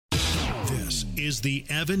is the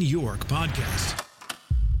Evan York Podcast.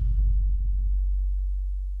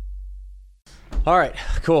 All right,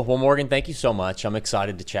 cool. Well, Morgan, thank you so much. I'm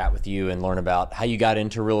excited to chat with you and learn about how you got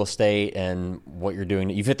into real estate and what you're doing.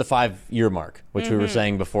 You've hit the 5-year mark, which we were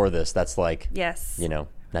saying before this. That's like, yes,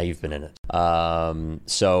 now you've been in it.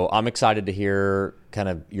 So I'm excited to hear kind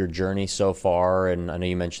of your journey so far. And I know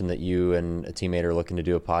you mentioned that you and a teammate are looking to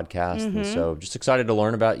do a podcast. And so just excited to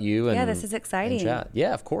learn about you. And this is exciting. And chat.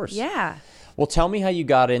 Yeah, of course. Yeah. Well, tell me how you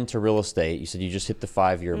got into real estate. You said you just hit the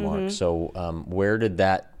 5-year mark. So where did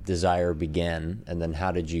that desire begin? And then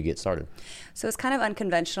how did you get started? So it's kind of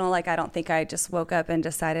unconventional. Like, I don't think I just woke up and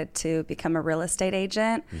decided to become a real estate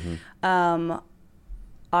agent.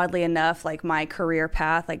 Oddly enough, like my career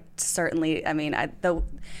path, like certainly, I mean,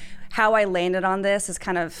 how I landed on this is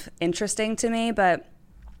kind of interesting to me, but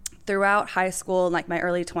throughout high school, like my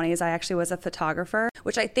early 20s, I actually was a photographer,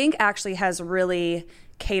 which I think actually has really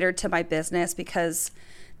catered to my business because,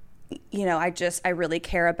 I really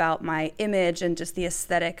care about my image and just the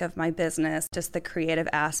aesthetic of my business, just the creative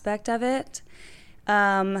aspect of it.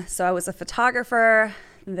 So I was a photographer.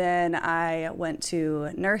 Then I went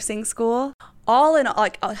to nursing school. All in all,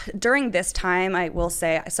 during this time, I will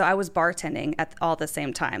say, so I was bartending at all the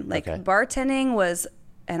same time. Bartending was,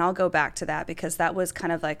 and I'll go back to that because that was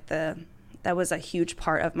kind of like that was a huge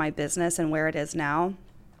part of my business and where it is now.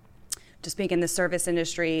 Just being in the service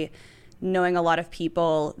industry, knowing a lot of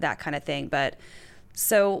people, that kind of thing. But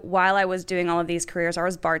so while I was doing all of these careers, I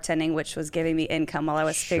was bartending, which was giving me income while I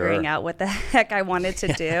was figuring out what the heck I wanted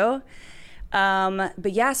to do.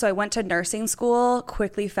 But yeah, so I went to nursing school,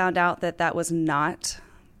 quickly found out that was not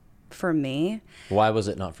for me. Why was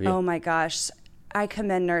it not for you? Oh my gosh. I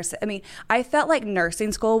commend nurses. I mean, I felt like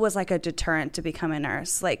nursing school was like a deterrent to become a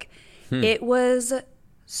nurse. Like it was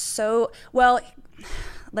so, well,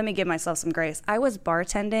 let me give myself some grace. I was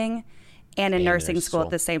bartending and in nursing school at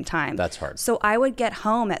the same time. That's hard. So I would get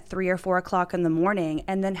home at 3 or 4 o'clock in the morning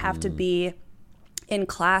and then have to be in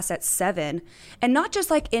class at 7, and not just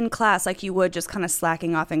like in class like you would just kind of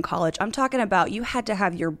slacking off in college. I'm talking about you had to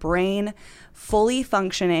have your brain fully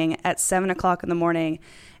functioning at 7 o'clock in the morning,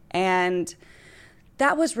 and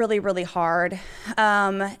that was really, really hard.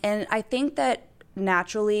 And I think that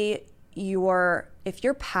naturally if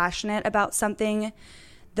you're passionate about something,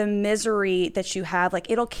 the misery that you have, like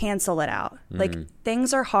it'll cancel it out. Like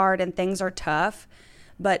things are hard and things are tough,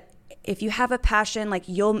 but if you have a passion, like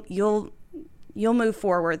you'll move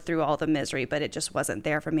forward through all the misery, but it just wasn't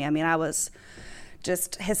there for me. I mean, I was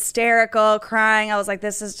just hysterical, crying. I was like,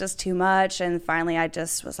 this is just too much. And finally, I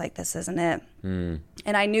just was like, this isn't it. And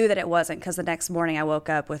I knew that it wasn't because the next morning I woke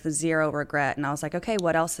up with zero regret. And I was like, okay,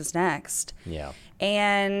 what else is next? Yeah.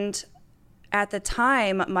 And at the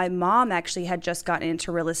time, my mom actually had just gotten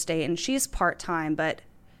into real estate, and she's part-time, but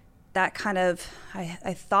that kind of,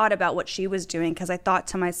 I thought about what she was doing because I thought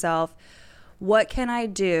to myself, what can I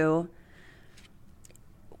do?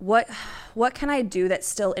 What can I do that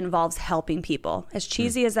still involves helping people? As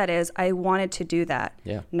cheesy as that is, I wanted to do that.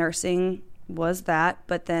 Yeah. Nursing was that,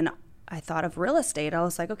 but then I thought of real estate. I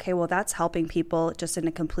was like, okay, well, that's helping people just in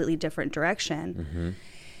a completely different direction.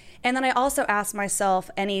 And then I also asked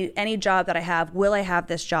myself, any job that I have, will I have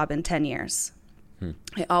this job in 10 years?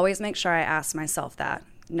 I always make sure I ask myself that.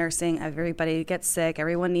 Nursing, everybody gets sick.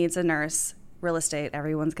 Everyone needs a nurse. Real estate,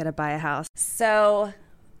 everyone's going to buy a house. So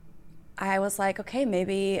I was like, okay,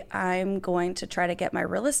 maybe I'm going to try to get my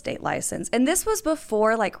real estate license. And this was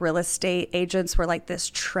before like real estate agents were like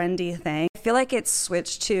this trendy thing. I feel like it's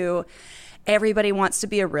switched to everybody wants to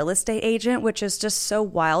be a real estate agent, which is just so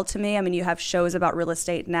wild to me. I mean, you have shows about real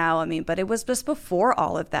estate now. I mean, but it was just before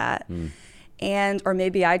all of that. Or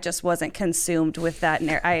maybe I just wasn't consumed with that.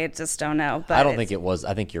 I just don't know. But I don't think it was.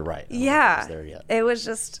 I think you're right. Yeah. There yet. It was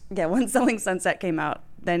just, when Selling Sunset came out,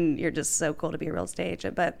 then you're just so cool to be a real estate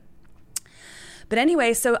agent. But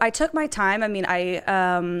anyway, so I took my time. I mean,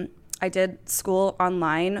 I did school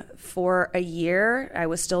online for a year. I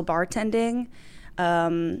was still bartending.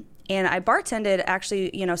 And I bartended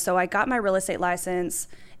actually, so I got my real estate license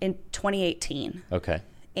in 2018. Okay.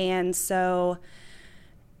 And so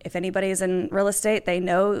if anybody's in real estate, they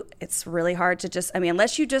know it's really hard to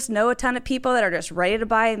unless you just know a ton of people that are just ready to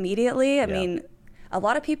buy immediately. I mean, a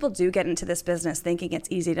lot of people do get into this business thinking it's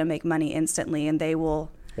easy to make money instantly, and they will.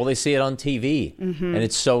 Well, they see it on TV, and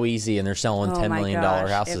it's so easy, and they're selling $10 million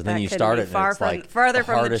houses. And then you start it, and it's like the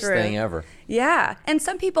hardest thing ever. Yeah, and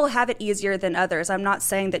some people have it easier than others. I'm not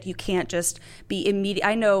saying that you can't just be immediate.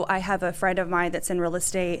 I know I have a friend of mine that's in real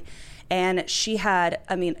estate, and she had,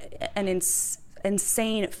 an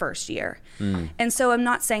insane first year. And so I'm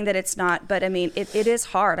not saying that it's not, but I mean, it is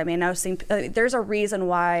hard. I mean, I was seeing, there's a reason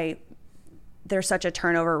why there's such a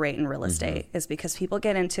turnover rate in real estate is because people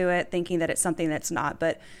get into it thinking that it's something that's not.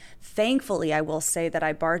 But thankfully, I will say that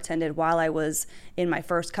I bartended while I was in my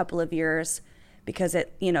first couple of years because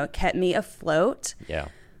it, kept me afloat. Yeah.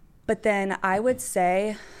 But then I would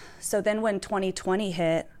say, so then when 2020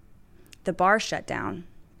 hit, the bar shut down.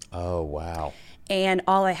 Oh, wow. And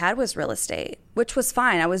all I had was real estate, which was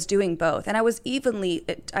fine. I was doing both. And I was evenly,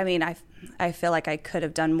 I feel like I could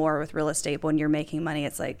have done more with real estate. But when you're making money,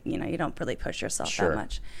 it's like, you don't really push yourself that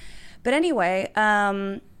much. But anyway,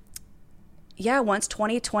 once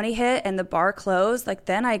 2020 hit and the bar closed, like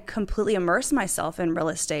then I completely immersed myself in real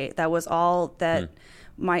estate. That was all that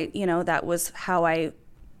that was how I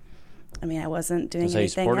wasn't doing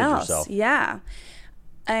anything else. Yourself. Yeah.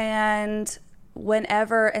 And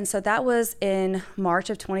so that was in March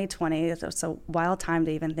of 2020. It was a wild time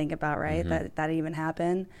to even think about, right? That even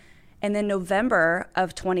happened. And then November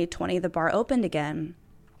of 2020, the bar opened again.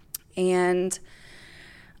 And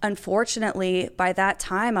unfortunately, by that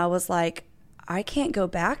time, I was like, I can't go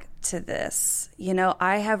back to this.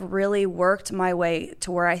 I have really worked my way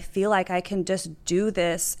to where I feel like I can just do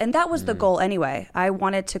this. And that was the goal anyway. I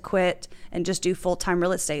wanted to quit and just do full-time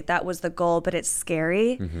real estate. That was the goal, but it's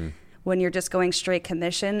scary when you're just going straight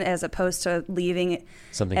commission as opposed to leaving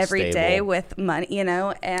something every stable. Day with money,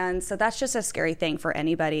 and so that's just a scary thing for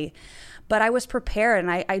anybody. But I was prepared,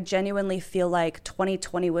 and I genuinely feel like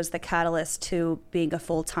 2020 was the catalyst to being a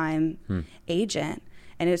full-time agent.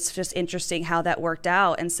 And it's just interesting how that worked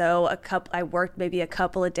out. And so I worked maybe a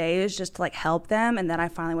couple of days just to help them. And then I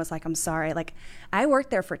finally was like, I'm sorry. I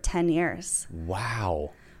worked there for 10 years.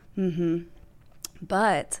 Wow.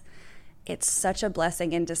 But it's such a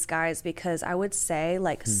blessing in disguise because I would say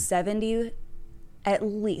at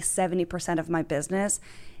least 70% of my business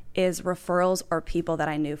is referrals or people that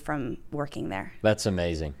I knew from working there. That's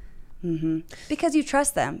amazing. Because you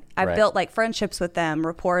trust them. I've built friendships with them,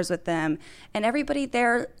 rapports with them, and everybody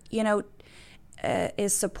there,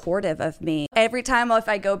 is supportive of me. Every time if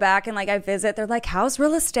I go back and I visit, they're like, how's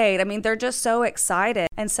real estate? I mean, they're just so excited.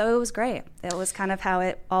 And so it was great. It was kind of how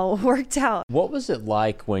it all worked out. What was it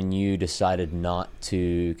like when you decided not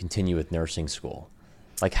to continue with nursing school?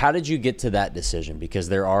 How did you get to that decision? Because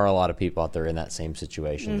there are a lot of people out there in that same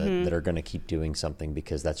situation that are going to keep doing something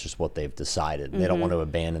because that's just what they've decided. They don't want to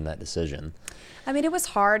abandon that decision. I mean, it was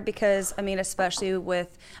hard because, especially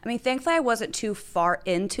thankfully I wasn't too far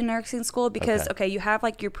into nursing school because, you have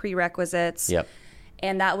your prerequisites. Yep.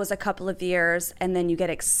 And that was a couple of years, and then you get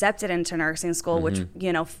accepted into nursing school, which,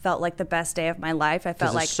 felt like the best day of my life. I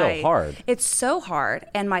felt like it's so hard. It's so hard.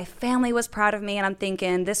 And my family was proud of me, and I'm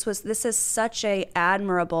thinking this is such a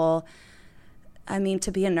admirable,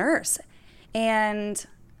 to be a nurse. And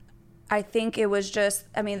I think it was just,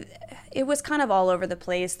 it was kind of all over the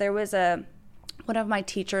place. There was one of my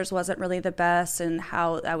teachers wasn't really the best in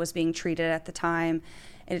how I was being treated at the time.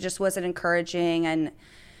 And it just wasn't encouraging. And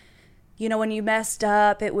when you messed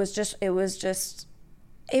up, it was just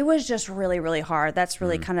really, really hard. That's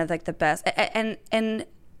really kind of the best. And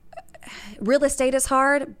real estate is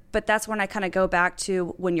hard, but that's when I kind of go back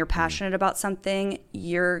to when you're passionate about something,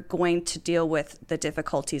 you're going to deal with the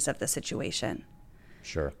difficulties of the situation.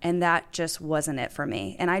 Sure. And that just wasn't it for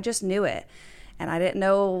me. And I just knew it. And I didn't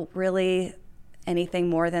know really anything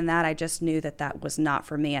more than that. I just knew that was not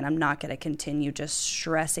for me, and I'm not going to continue just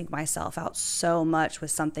stressing myself out so much with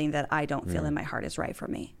something that I don't feel in my heart is right for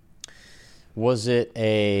me. Was it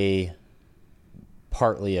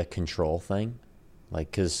partly a control thing?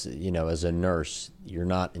 Because, as a nurse, you're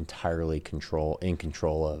not entirely in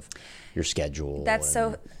control of your schedule.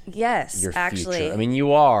 Yes, your actually. Future.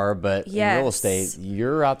 You are, but in real estate,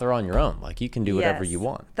 you're out there on your own. You can do whatever you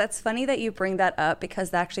want. That's funny that you bring that up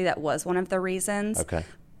because actually that was one of the reasons. Okay.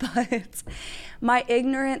 But my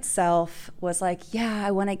ignorant self was like, yeah,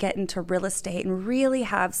 I want to get into real estate and really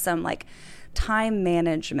have some time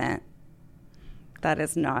management. That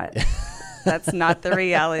is not... That's not the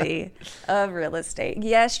reality of real estate.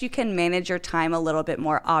 Yes, you can manage your time a little bit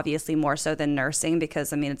more, obviously more so than nursing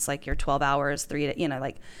because, it's your 12 hours, 3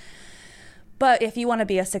 to, But if you want to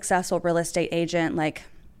be a successful real estate agent,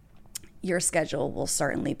 your schedule will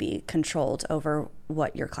certainly be controlled over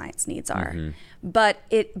what your clients' needs are. But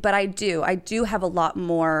I do have a lot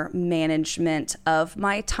more management of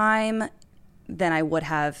my time than I would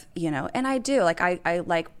have, and I do.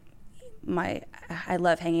 I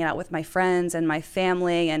love hanging out with my friends and my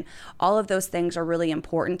family, and all of those things are really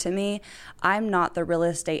important to me. I'm not the real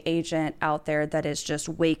estate agent out there that is just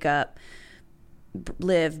wake up,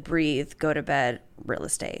 live, breathe, go to bed, real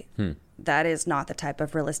estate. That is not the type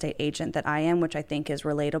of real estate agent that I am, which I think is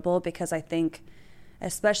relatable because I think,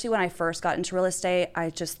 especially when I first got into real estate, I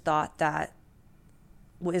just thought that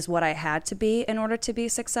is what I had to be in order to be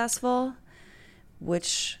successful,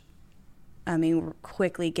 which, I mean,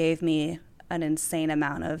 quickly gave me an insane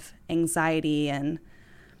amount of anxiety and,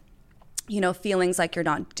 feelings like you're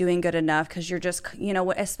not doing good enough because you're just,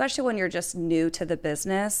 especially when you're just new to the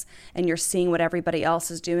business and you're seeing what everybody else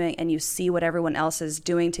is doing and you see what everyone else is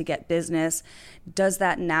doing to get business. Does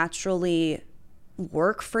that naturally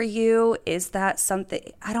work for you? Is that something,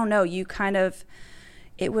 I don't know,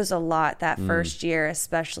 it was a lot that first year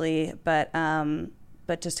especially, but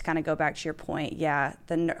just to kind of go back to your point,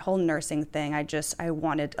 the whole nursing thing, I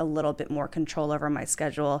wanted a little bit more control over my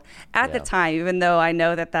schedule at the time, even though I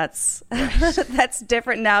know that's that's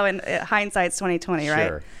different now in hindsight's 2020, right?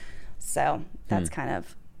 Sure. So that's kind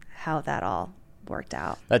of how that all worked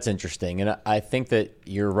out. That's interesting. And I think that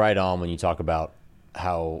you're right on when you talk about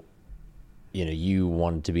how, you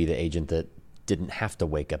wanted to be the agent that didn't have to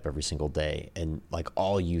wake up every single day and like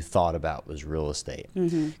all you thought about was real estate.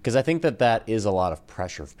 Because I think that is a lot of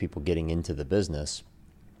pressure for people getting into the business.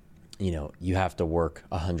 You have to work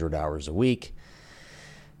 100 hours a week.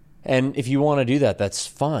 And if you want to do that, that's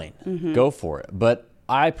fine. Go for it. But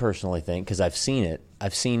I personally think, because I've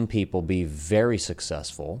seen people be very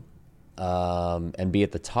successful and be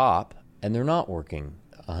at the top and they're not working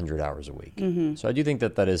 100 hours a week. So I do think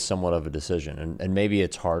that is somewhat of a decision, and maybe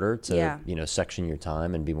it's harder to section your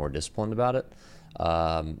time and be more disciplined about it.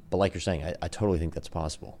 But like you're saying, I totally think that's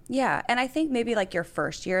possible. Yeah, and I think maybe like your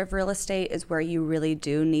first year of real estate is where you really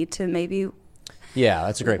do need to maybe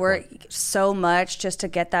that's a great point. So much just to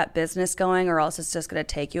get that business going, or else it's just going to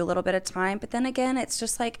take you a little bit of time. But then again, it's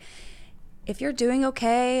just like, if you're doing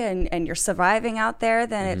okay and you're surviving out there,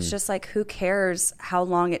 then it's just like, who cares how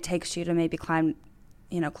long it takes you to maybe climb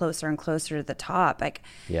closer and closer to the top. Like,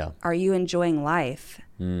 are you enjoying life?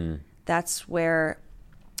 That's where,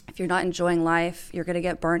 if you're not enjoying life, you're going to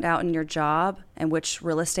get burnt out in your job, and which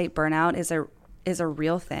real estate burnout is a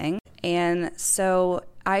real thing. And so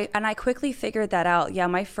I quickly figured that out.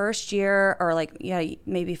 My first year, or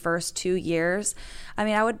maybe first 2 years, I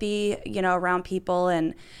mean, I would be, around people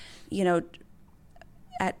and,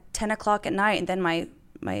 at 10 o'clock at night, and then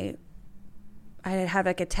I'd have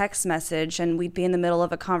like a text message and we'd be in the middle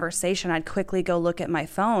of a conversation. I'd quickly go look at my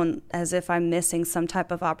phone as if I'm missing some type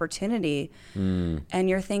of opportunity. And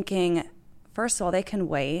you're thinking, first of all, they can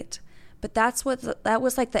wait. But that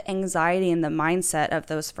was like the anxiety and the mindset of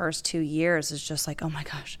those first 2 years, is just like, oh my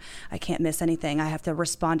gosh, I can't miss anything. I have to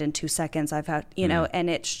respond in 2 seconds. I've had, and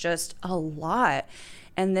it's just a lot.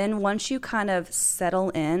 And then once you kind of settle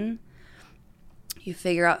in, you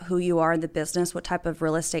figure out who you are in the business, what type of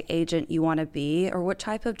real estate agent you want to be, or what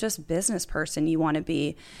type of just business person you want to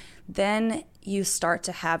be. Then you start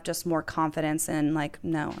to have just more confidence in like,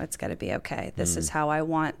 no, it's got to be okay. This is how I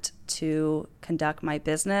want to conduct my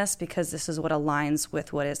business, because this is what aligns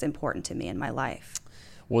with what is important to me in my life.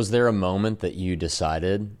 Was there a moment that you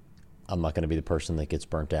decided, I'm not going to be the person that gets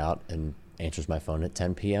burnt out and answers my phone at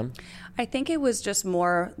 10 p.m.? I think it was just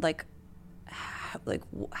more like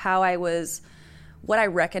how I was, what I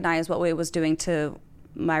recognized what it was doing to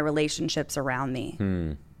my relationships around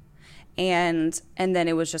me. And then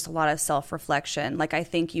it was just a lot of self-reflection. Like, I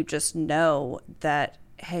think you just know that,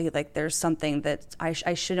 hey, like there's something that I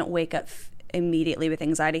shouldn't wake up immediately with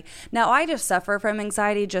anxiety. Now, I just suffer from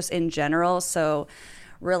anxiety just in general. So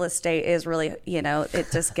real estate is really, it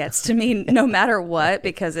just gets to me no matter what,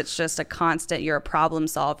 because it's just a constant. You're a problem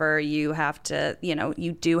solver. You have to,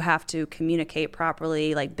 you do have to communicate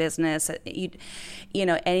properly, like business,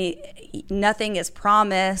 nothing is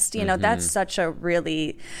promised. That's such a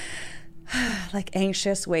really like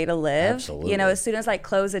anxious way to live. Absolutely. As soon as I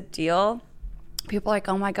close a deal, people are like,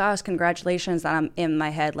 oh my gosh, congratulations. And I'm in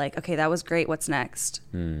my head like, okay, that was great. What's next?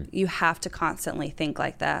 You have to constantly think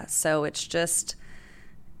like that. So it's just,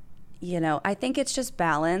 I think it's just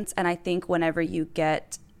balance. And I think whenever you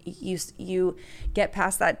get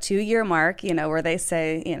past that 2-year mark, where they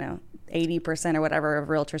say, 80% or whatever of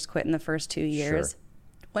realtors quit in the first 2 years. Sure.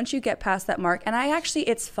 Once you get past that mark, and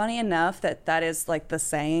it's funny enough that is like the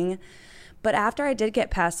saying, but after I did get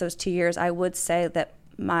past those 2 years, I would say that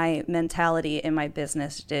my mentality in my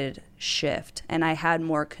business did shift, and I had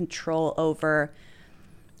more control over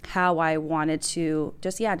how I wanted to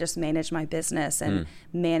just manage my business and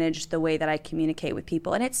manage the way that I communicate with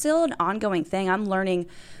people. And it's still an ongoing thing. I'm learning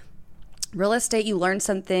real estate, you learn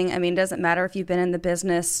something. I mean, it doesn't matter if you've been in the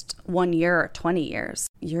business 1 year or 20 years.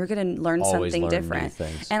 You're going to learn Always something learn different. new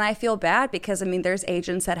things. And I feel bad because, I mean, there's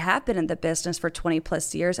agents that have been in the business for 20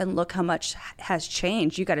 plus years, and look how much has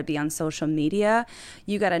changed. You got to be on social media.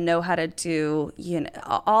 You got to know how to do, you know,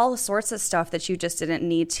 all sorts of stuff that you just didn't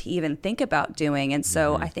need to even think about doing. And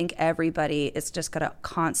so I think everybody is just going to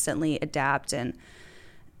constantly adapt and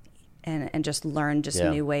just learn just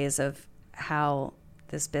new ways of how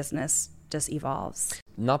this business just evolves.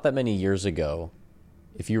 Not that many years ago,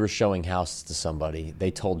 if you were showing houses to somebody, they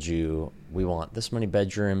told you, we want this many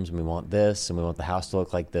bedrooms, and we want this, and we want the house to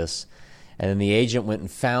look like this. And then the agent went and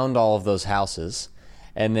found all of those houses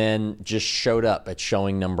and then just showed up at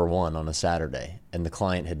showing number 1 on a Saturday. And the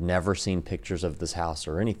client had never seen pictures of this house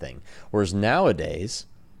or anything. Whereas nowadays,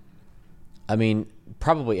 I mean,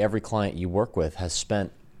 probably every client you work with has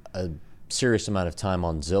spent a serious amount of time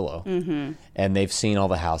on Zillow, and they've seen all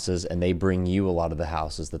the houses, and they bring you a lot of the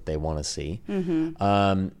houses that they want to see.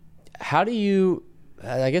 How do you,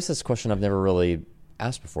 I guess that's a question I've never really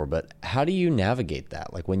asked before, but how do you navigate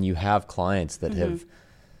that? Like when you have clients that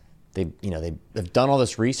they've done all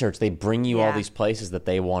this research, they bring you all these places that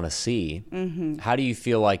they want to see. How do you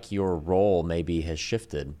feel like your role maybe has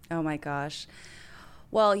shifted? Oh my gosh.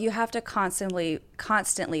 Well, you have to constantly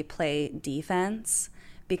play defense,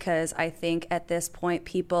 because I think at this point,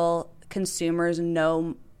 consumers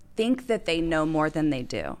think that they know more than they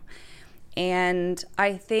do. And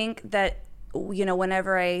I think that, you know,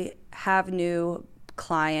 whenever I have new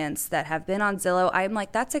clients that have been on Zillow, I'm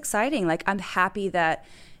like, that's exciting. Like, I'm happy that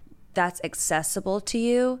that's accessible to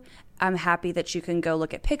you. I'm happy that you can go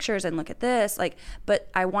look at pictures and look at this. Like, but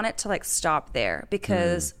I want it to like stop there,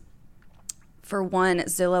 because for one,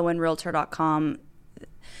 Zillow and Realtor.com,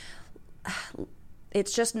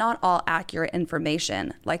 it's just not all accurate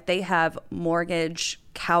information. Like, they have mortgage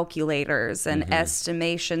calculators and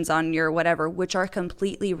estimations on your whatever, which are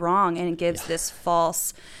completely wrong, and it gives this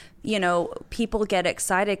false, you know, people get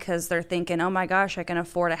excited because they're thinking, oh my gosh, I can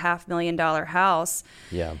afford a $500,000 house.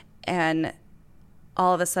 Yeah. And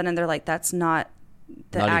all of a sudden they're like, that's not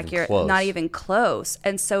accurate, not even close.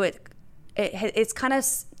 And so it's kind of,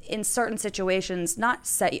 in certain situations, I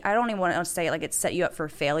don't even want to say it like it set you up for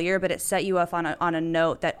failure, but it set you up on a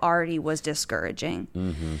note that already was discouraging.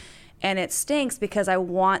 And it stinks, because I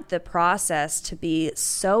want the process to be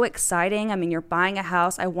so exciting. I mean, you're buying a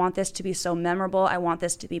house. I want this to be so memorable. I want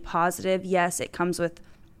this to be positive. Yes, it comes with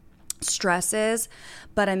stresses,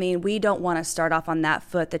 but I mean, we don't want to start off on that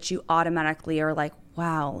foot that you automatically are like,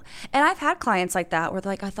 wow. And I've had clients like that where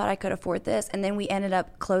they're like, I thought I could afford this. And then we ended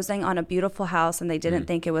up closing on a beautiful house, and they didn't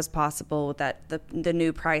think it was possible that the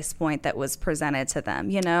new price point that was presented to them,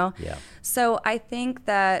 you know? Yeah. So I think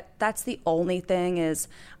that's the only thing is,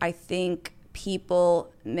 I think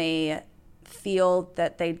people may feel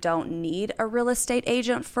that they don't need a real estate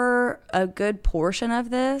agent for a good portion of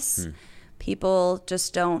this. People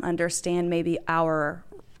just don't understand maybe our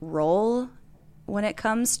role when it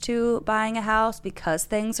comes to buying a house, because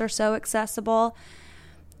things are so accessible.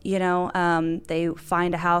 You know, they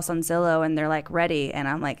find a house on Zillow and they're like ready, and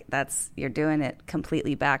I'm like, you're doing it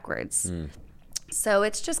completely backwards. So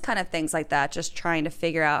it's just kind of things like that, just trying to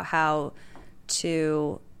figure out how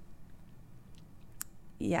to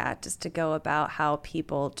just to go about how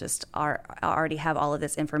people just already have all of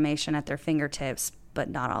this information at their fingertips, but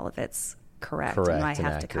not all of it's correct. And I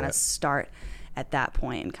have to kind of start at that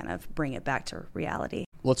point and kind of bring it back to reality.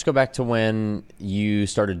 Let's go back to when you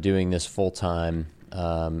started doing this full time,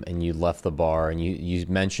 and you left the bar, and you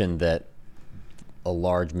mentioned that a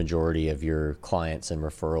large majority of your clients and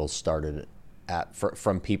referrals started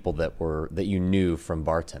from people that you knew from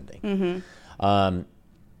bartending.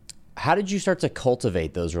 How did you start to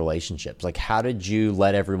cultivate those relationships? Like, how did you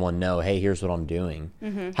let everyone know, hey, here's what I'm doing?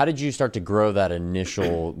 How did you start to grow that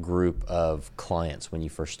initial group of clients when you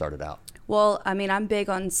first started out? Well, I mean, I'm big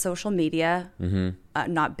on social media.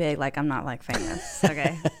 Not big, like I'm not like famous.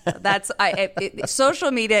 Okay,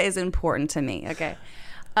 social media is important to me. Okay,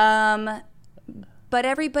 but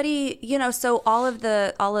everybody, you know, so all of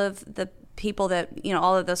the people that, you know,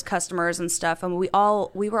 all of those customers and stuff, and we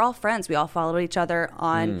were all friends. We all followed each other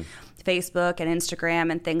on Facebook and Instagram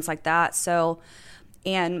and things like that. So,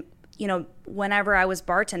 and you know, whenever I was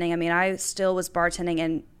bartending, I mean, I still was bartending,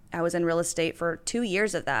 and I was in real estate for 2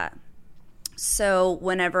 years of that. So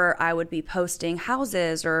whenever I would be posting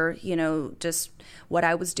houses, or, you know, just what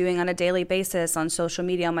I was doing on a daily basis on social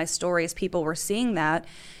media, on my stories, people were seeing that.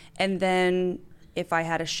 And then if I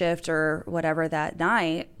had a shift or whatever that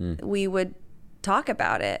night, we would talk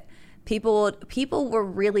about it. People were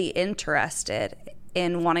really interested.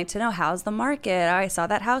 in wanting to know, how's the market? I saw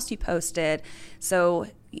that house you posted. So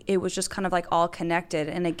it was just kind of like all connected.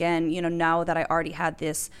 And again, you know, now that I already had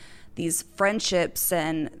these friendships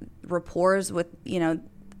and rapport with, you know,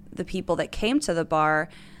 the people that came to the bar,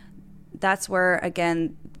 that's where,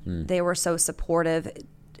 again, they were so supportive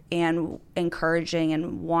and encouraging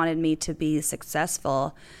and wanted me to be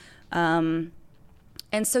successful.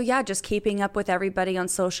 And so, yeah, just keeping up with everybody on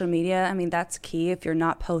social media. I mean, that's key. If you're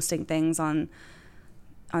not posting things on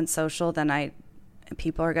social, then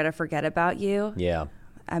people are going to forget about you. Yeah.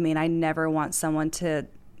 I mean, I never want someone to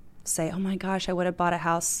say, oh my gosh, I would have bought a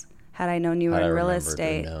house had I known you were in real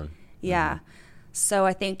estate. Yeah. So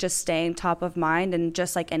I think just staying top of mind, and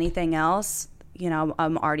just like anything else, you know,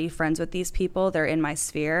 I'm already friends with these people. They're in my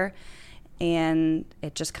sphere. And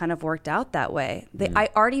it just kind of worked out that way. I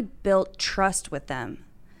already built trust with them.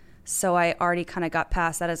 So I already kind of got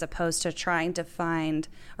past that, as opposed to trying to find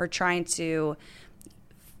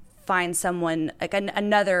someone, like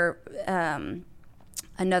another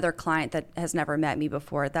client that has never met me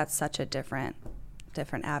before. That's such a different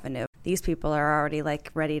avenue. These people are already like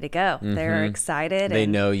ready to go. They're excited. They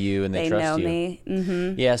know you and they trust know you. Me.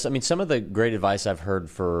 Mm-hmm. Yes. I mean, some of the great advice I've heard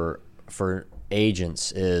for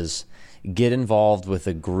agents is get involved with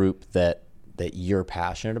a group that you're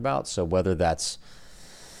passionate about. So whether that's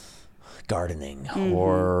gardening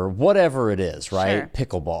or whatever it is, right? Sure.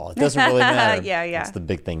 Pickleball. It doesn't really matter. Yeah. That's the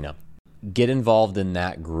big thing now. Get involved in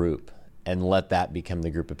that group and let that become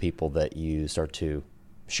the group of people that you start to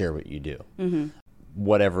share what you do. Mm-hmm.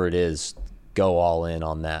 Whatever it is, go all in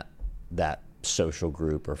on that social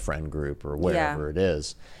group or friend group or whatever it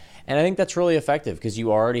is. And I think that's really effective because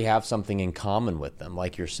you already have something in common with them,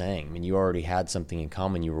 like you're saying. I mean, you already had something in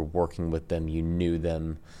common. You were working with them. You knew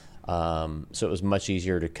them. So it was much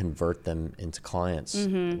easier to convert them into clients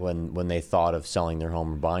when they thought of selling their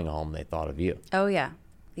home or buying a home, they thought of you. Oh, yeah.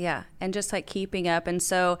 Yeah. And just like keeping up. And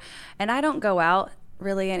I don't go out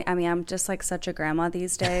really. I mean, I'm just like such a grandma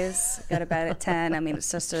these days. Go to bed at 10. I mean, it's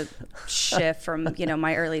just a shift from, you know,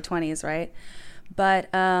 my early 20s, right? But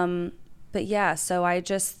yeah, so I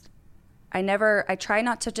try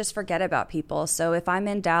not to just forget about people. So if I'm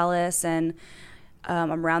in Dallas and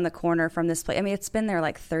I'm around the corner from this place, I mean, it's been there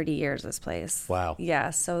like 30 years, this place. Wow. Yeah,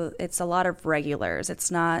 so it's a lot of regulars. It's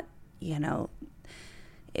not, you know,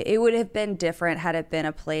 it would have been different had it been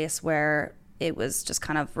a place where it was just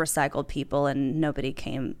kind of recycled people and nobody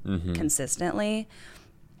came consistently.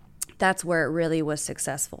 That's where it really was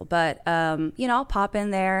successful. But, you know, I'll pop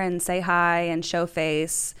in there and say hi and show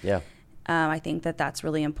face. Yeah. I think that's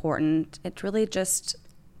really important. It's really just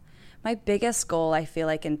my biggest goal, I feel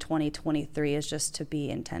like, in 2023 is just to be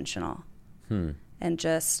intentional and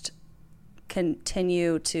just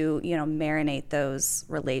continue to, you know, marinate those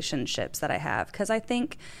relationships that I have. Because I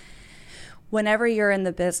think whenever you're in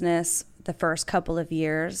the business, the first couple of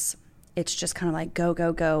years, it's just kind of like go,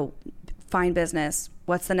 go, go, find business.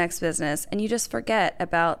 What's the next business? And you just forget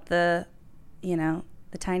about the, you know,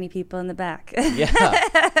 the tiny people in the back.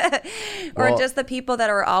 Yeah. Or just the people that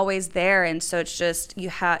are always there. And so it's just, you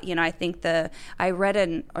have, you know, I think I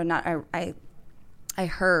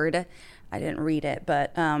heard, I didn't read it,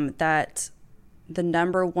 but that the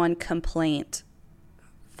number one complaint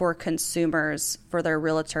for consumers for their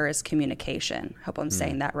realtor is communication. Hope I'm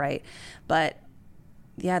saying that right. But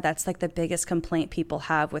yeah, that's like the biggest complaint people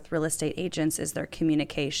have with real estate agents is their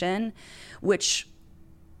communication, which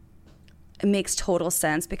it makes total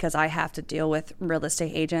sense because I have to deal with real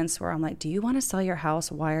estate agents where I'm like, do you want to sell your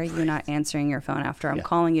house? Why are you not answering your phone after I'm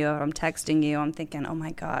calling you, I'm texting you? I'm thinking, oh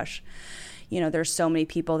my gosh, you know, there's so many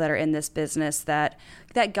people that are in this business that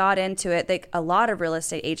got into it. A lot of real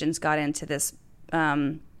estate agents got into this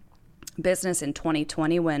business in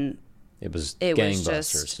 2020 when it was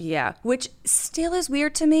gangbusters. Just, yeah, which still is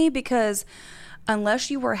weird to me because unless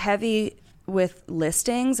you were heavy with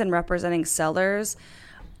listings and representing sellers,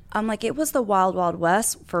 I'm like, it was the wild, wild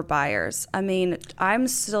west for buyers. I mean, I'm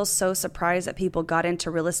still so surprised that people got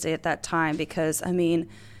into real estate at that time because, I mean,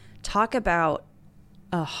 talk about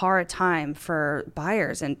a hard time for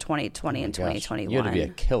buyers in 2020 and 2021. You had to be a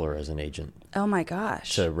killer as an agent. Oh my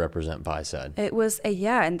gosh. To represent buy side. It was,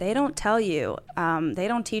 and they don't tell you, they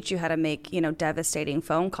don't teach you how to make, you know, devastating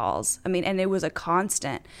phone calls. I mean, and it was a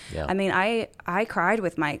constant. Yeah. I mean, I cried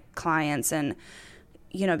with my clients and,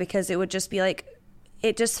 you know, because it would just be like,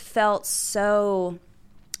 it just felt so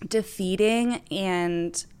defeating,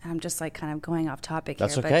 and I'm just like kind of going off topic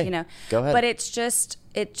That's here, okay. But you know, go ahead. But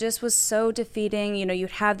it just was so defeating. You know, you'd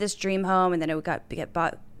have this dream home, and then it would get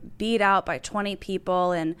beat out by 20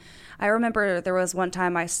 people. And I remember there was one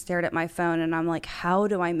time I stared at my phone, and I'm like, how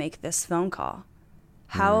do I make this phone call?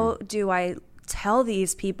 How do I tell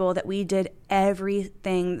these people that we did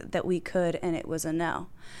everything that we could and it was a no.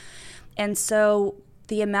 And so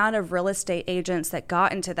the amount of real estate agents that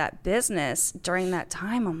got into that business during that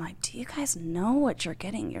time, I'm like, do you guys know what you're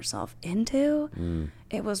getting yourself into?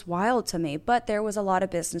 It was wild to me, but there was a lot of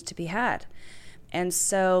business to be had. And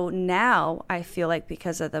so now I feel like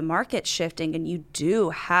because of the market shifting, and you do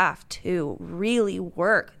have to really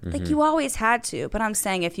work, like you always had to. But I'm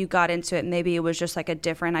saying if you got into it, maybe it was just like a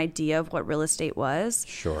different idea of what real estate was.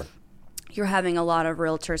 Sure. You're having a lot of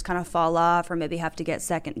realtors kind of fall off or maybe have to get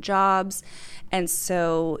second jobs. And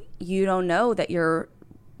so you don't know that your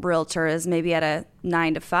realtor is maybe at a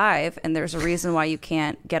 9 to 5 and there's a reason why you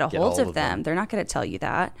can't get a hold of them. They're not going to tell you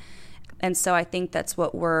that. And so I think that's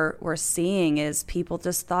what we're seeing is people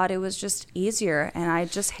just thought it was just easier. And I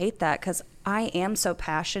just hate that because I am so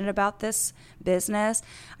passionate about this business.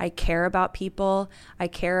 I care about people. I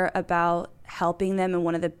care about helping them in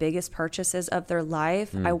one of the biggest purchases of their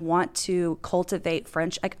life. I want to cultivate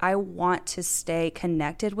friendship. Like, I want to stay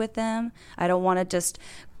connected with them. I don't want to just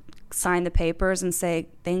sign the papers and say,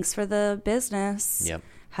 thanks for the business. Yep.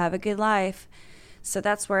 Have a good life. So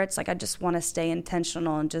that's where it's like I just want to stay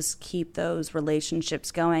intentional and just keep those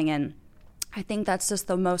relationships going. And I think that's just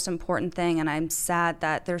the most important thing. And I'm sad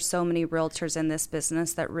that there's so many realtors in this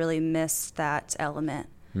business that really miss that element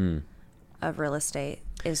of real estate,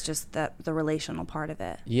 is just the relational part of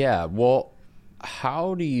it. Yeah. Well,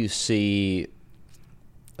 how do you see,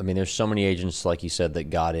 I mean, there's so many agents, like you said,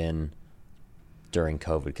 that got in during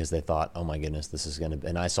COVID because they thought, oh my goodness, this is going to,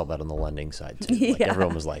 and I saw that on the lending side too. Like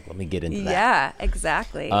everyone was like, let me get into that. Yeah,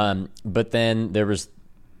 exactly. But then there was,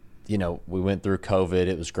 you know, we went through COVID,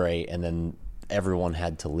 it was great, and then everyone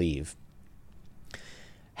had to leave.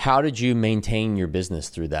 How did you maintain your business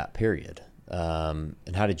through that period? And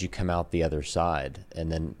how did you come out the other side?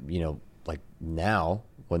 And then, you know, like now,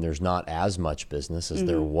 when there's not as much business as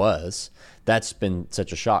there was, that's been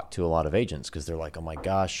such a shock to a lot of agents because they're like, oh my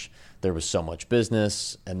gosh, there was so much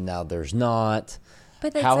business and now there's not.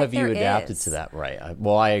 But how have you adapted to that? Right.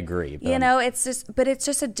 Well, I agree. You know, it's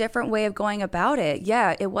just a different way of going about it.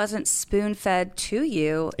 Yeah, it wasn't spoon fed to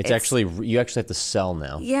you. It's actually, you actually have to sell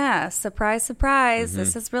now. Yeah. Surprise, surprise.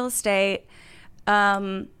 This is real estate.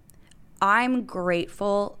 I'm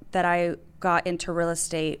grateful that I got into real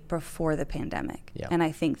estate before the pandemic. Yeah. And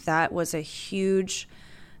I think that was a huge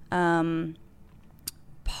part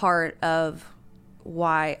of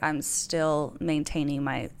why I'm still maintaining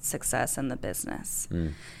my success in the business.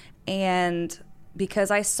 And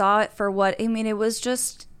because I saw it for what, I mean, it was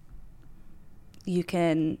just, you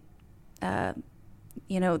can,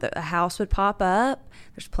 you know, a house would pop up.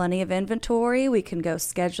 There's plenty of inventory. We can go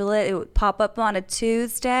schedule it. It would pop up on a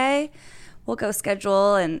Tuesday. We'll go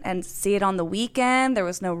schedule and see it on the weekend. There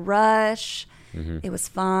was no rush. It was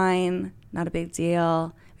fine. Not a big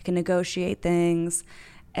deal. We can negotiate things.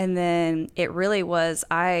 And then it really was,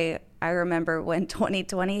 I remember when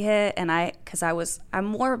 2020 hit and I'm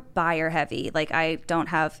more buyer heavy. Like I don't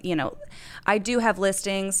have, you know, I do have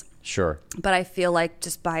listings. Sure. But I feel like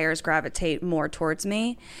just buyers gravitate more towards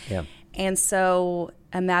me. Yeah. And so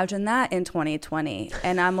imagine that in 2020.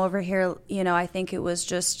 And I'm over here, you know, I think it was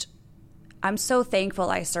just, I'm so thankful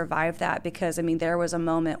I survived that because, I mean, there was a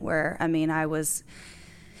moment where, I mean,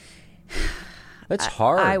 It's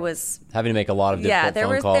hard. I was having to make a lot of difficult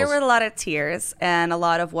phone calls. There were a lot of tears and a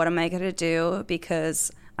lot of what am I going to do,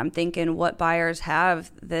 because I'm thinking what buyers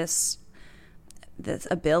have this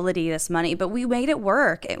ability, this money, but we made it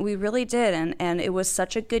work. We really did. And it was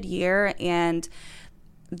such a good year. And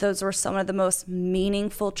those were some of the most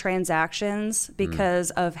meaningful transactions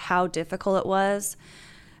because of how difficult it was.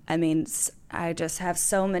 I mean, I just have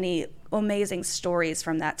so many amazing stories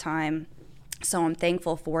from that time. So I'm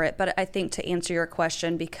thankful for it. But I think to answer your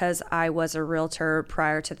question, because I was a realtor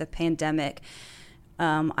prior to the pandemic,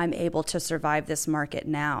 I'm able to survive this market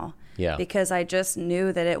now. Yeah. Because I just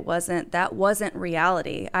knew that that wasn't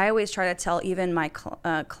reality. I always try to tell even my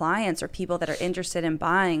clients or people that are interested in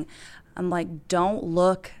buying, I'm like, don't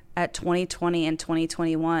look at 2020 and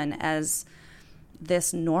 2021 as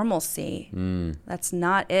this normalcy. That's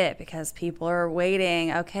not it, because people are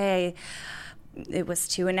waiting. Okay, it was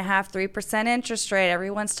 2.5%, 3% interest rate.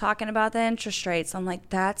 Everyone's talking about the interest rates. I'm like,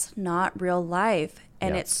 that's not real life.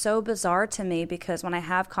 And it's so bizarre to me, because when I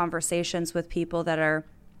have conversations with people that are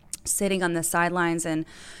sitting on the sidelines and,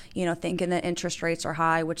 you know, thinking that interest rates are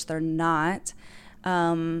high, which they're not,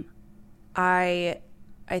 I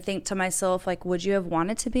think to myself, like, would you have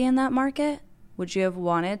wanted to be in that market? Would you have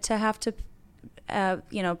wanted to have to,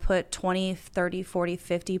 you know, put 20, 30, 40,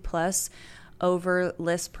 50 plus over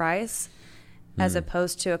list price? as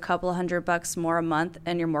opposed to a couple $100 more a month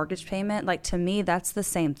and your mortgage payment. Like, to me, that's the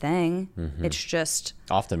same thing. It's just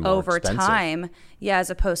often more over expensive. time. Yeah, as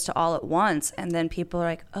opposed to all at once. And then people are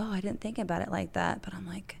like, oh, I didn't think about it like that. But I'm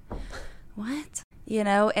like, what? You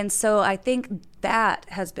know? And so I think that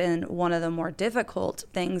has been one of the more difficult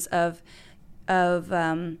things of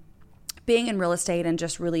being in real estate, and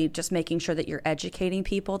just really just making sure that you're educating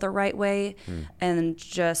people the right way, and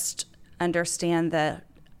just understand that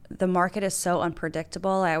the market is so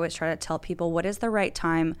unpredictable. I always try to tell people, what is the right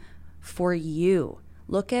time for you?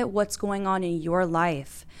 Look at what's going on in your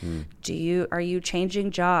life. Are you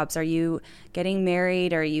changing jobs? Are you getting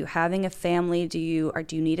married? Are you having a family? Do you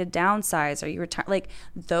need to downsize? Are you retired? Like,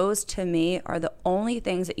 those to me are the only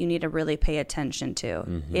things that you need to really pay attention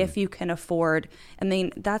to if you can afford. I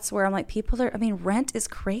mean, that's where I'm like, rent is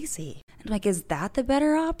crazy. I'm like, is that the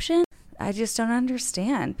better option? I just don't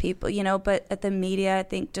understand people, but at the media, I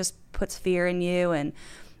think, just puts fear in you, and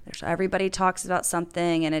everybody talks about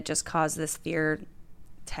something and it just causes this fear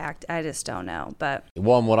tact. I just don't know. But and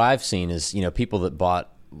what I've seen is, people that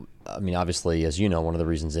bought, I mean, obviously, as you know, one of the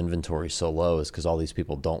reasons inventory is so low is because all these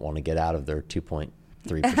people don't want to get out of their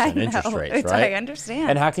 2.3% interest rates, right? I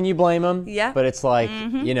understand. And how can you blame them? Yeah. But it's like,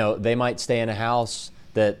 they might stay in a house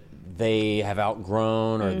that they have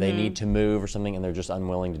outgrown, or they need to move or something, and they're just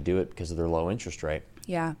unwilling to do it because of their low interest rate.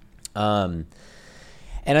 Yeah. And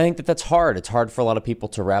I think that's hard. It's hard for a lot of people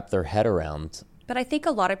to wrap their head around. But I think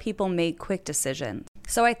a lot of people made quick decisions.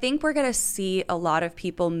 So I think we're going to see a lot of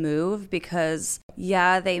people move because,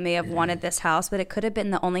 they may have wanted this house, but it could have been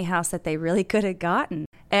the only house that they really could have gotten.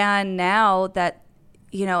 And now that,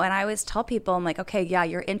 and I always tell people, I'm like, okay,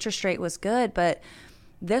 your interest rate was good, but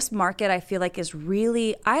this market, I feel like,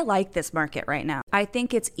 I like this market right now. I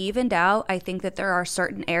think it's evened out. I think that there are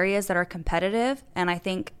certain areas that are competitive,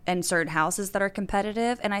 and certain houses that are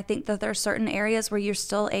competitive. And I think that there are certain areas where you're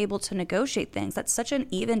still able to negotiate things. That's such an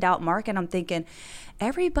evened out market. I'm thinking,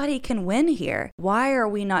 everybody can win here. Why are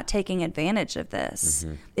we not taking advantage of this?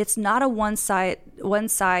 It's not a one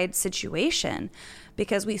side situation,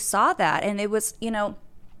 because we saw that. And it was, in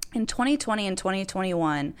 2020 and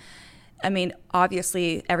 2021, I mean,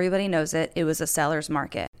 obviously, everybody knows it. It was a seller's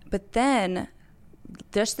market. But then,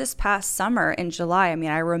 just this past summer in July, I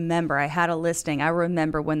mean, I remember I had a listing. I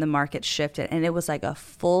remember when the market shifted, and it was like a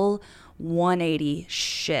full 180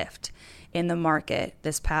 shift in the market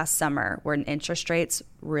this past summer, where interest rates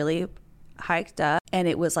really hiked up, and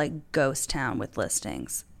it was like ghost town with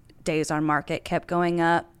listings. Days on market kept going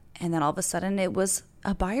up, and then all of a sudden, it was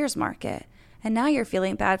a buyer's market. And now you're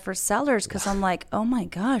feeling bad for sellers, because I'm like, oh my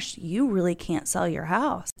gosh, you really can't sell your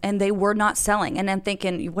house. And they were not selling. And I'm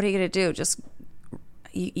thinking, what are you going to do?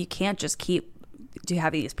 You can't just keep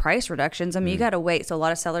having these price reductions. I mean, you got to wait. So a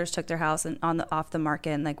lot of sellers took their house off the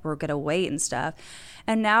market, and like, we're going to wait and stuff.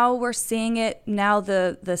 And now we're seeing it. Now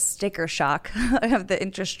the sticker shock of the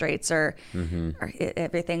interest rates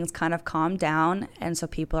everything's kind of calmed down. And so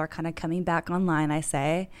people are kind of coming back online, I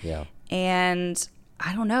say. Yeah. And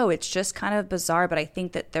I don't know. It's just kind of bizarre, but I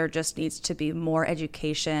think that there just needs to be more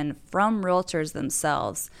education from realtors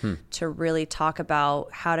themselves to really talk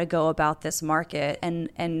about how to go about this market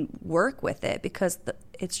and work with it, because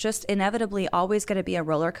it's just inevitably always going to be a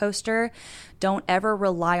roller coaster. Don't ever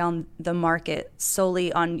rely on the market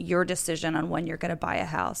solely on your decision on when you're going to buy a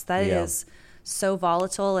house. That is so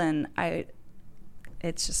volatile, and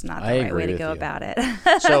it's just not the right way to go about it.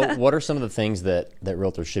 So what are some of the things that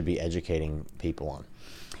realtors should be educating people on?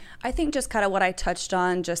 I think just kind of what I touched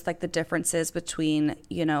on, just like the differences between,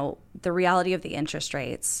 the reality of the interest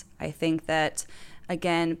rates. I think that,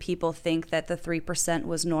 again, people think that the 3%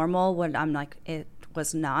 was normal when I'm like, it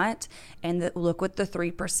was not. And look what the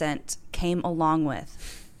 3% came along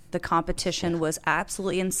with. The competition was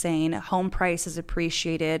absolutely insane. Home prices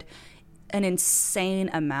appreciated an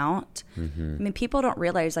insane amount. I mean, people don't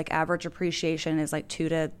realize like average appreciation is like 2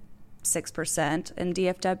 to 6% in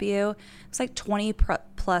DFW. It's like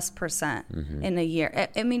 20+% in a year.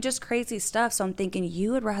 I mean, just crazy stuff. So I'm thinking,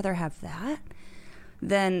 you would rather have that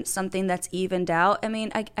than something that's evened out. I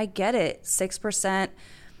mean, I get it. 6%.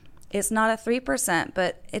 It's not a 3%,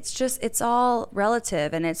 but it's all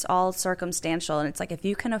relative, and it's all circumstantial. And it's like, if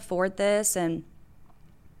you can afford this, and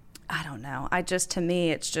I don't know. To me,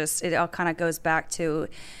 it all kind of goes back to,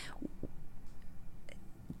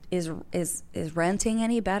 is renting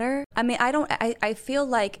any better? I mean, I feel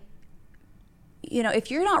like, if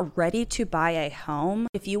you're not ready to buy a home,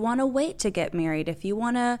 if you want to wait to get married, if you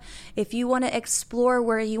want to explore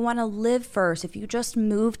where you want to live first, if you just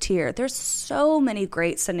moved here, there's so many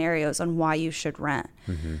great scenarios on why you should rent.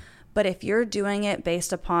 But if you're doing it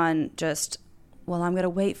based upon just well, I'm going to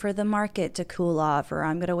wait for the market to cool off, or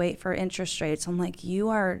I'm going to wait for interest rates. I'm like, you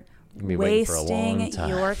are wasting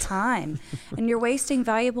your time and you're wasting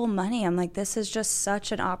valuable money. I'm like, this is just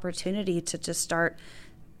such an opportunity to just start.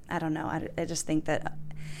 I don't know. I just think that,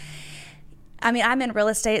 I mean, I'm in real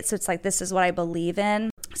estate, so it's like, this is what I believe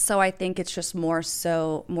in. So I think it's just more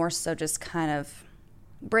so just kind of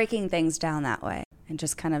breaking things down that way and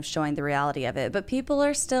just kind of showing the reality of it. But people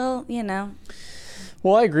are still,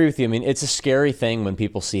 Well, I agree with you. I mean, it's a scary thing when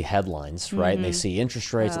people see headlines, right? And they see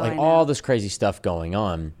interest rates, like all this crazy stuff going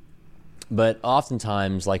on. But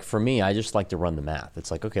oftentimes, like for me, I just like to run the math.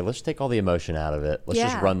 It's like, okay, let's take all the emotion out of it. Let's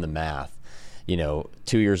just run the math. 2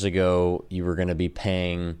 years ago, you were going to be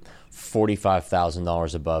paying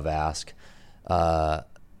 $45,000 above ask,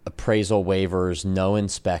 appraisal waivers, no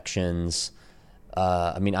inspections.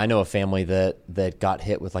 I mean, I know a family that got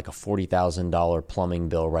hit with like a $40,000 plumbing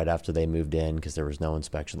bill right after they moved in because there was no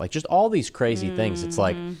inspection. Like just all these crazy things. It's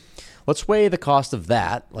like, let's weigh the cost of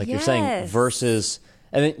that, like you're saying, versus,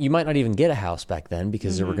 and then you might not even get a house back then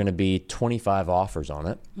because there were going to be 25 offers on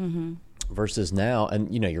it. Versus now,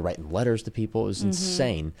 and you're writing letters to people. It was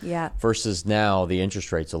insane. Yeah. Versus now, the interest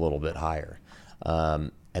rate's a little bit higher,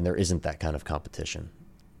 and there isn't that kind of competition.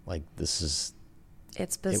 Like it's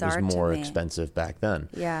bizarre. It was more expensive back then.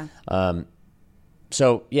 Yeah.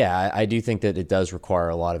 So yeah, I do think that it does require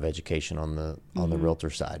a lot of education on the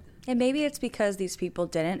realtor side. And maybe it's because these people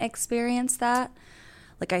didn't experience that.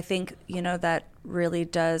 Like, I think, that really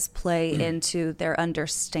does play into their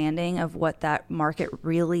understanding of what that market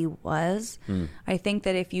really was. I think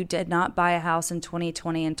that if you did not buy a house in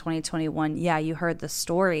 2020 and 2021, yeah, you heard the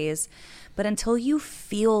stories. But until you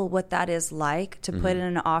feel what that is like to put in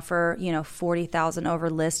an offer, $40,000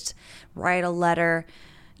 over list, write a letter,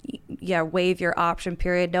 waive your option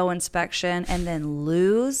period, no inspection, and then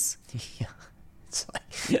lose. Yeah.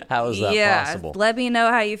 How is that possible? Let me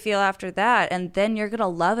know how you feel after that. And then you're going to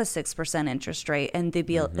love a 6% interest rate and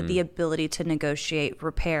the ability to negotiate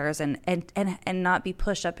repairs and not be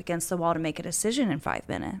pushed up against the wall to make a decision in 5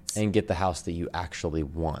 minutes. And get the house that you actually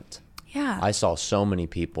want. Yeah. I saw so many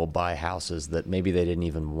people buy houses that maybe they didn't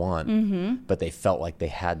even want, but they felt like they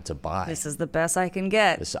had to buy. This is the best I can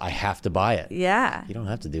get. I have to buy it. Yeah. You don't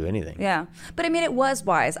have to do anything. Yeah. But I mean, it was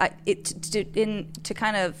wise. To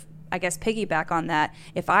kind of, I guess, piggyback on that,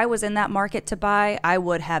 if I was in that market to buy, I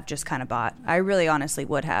would have just kind of bought. I really honestly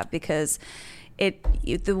would have, because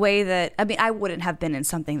the way that, I mean, I wouldn't have been in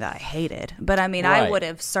something that I hated, but I mean, I would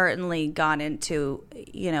have certainly gone into,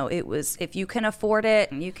 it was, if you can afford it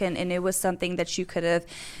and it was something that you could have,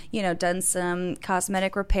 done some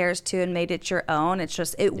cosmetic repairs to and made it your own. It's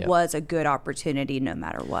just, it was a good opportunity no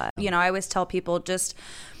matter what. I always tell people just,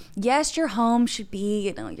 yes, your home should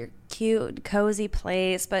be, your cute, cozy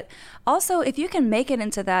place, but also if you can make it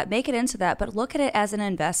into that, but look at it as an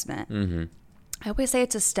investment. I always say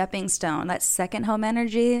it's a stepping stone. That second home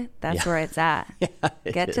energy, that's where it's at.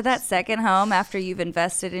 Get to that second home after you've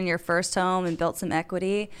invested in your first home and built some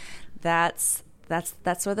equity. That's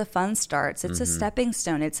where the fun starts. It's a stepping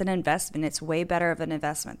stone. It's an investment. It's way better of an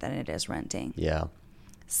investment than it is renting. Yeah.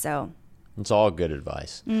 So it's all good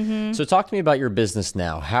advice. So talk to me about your business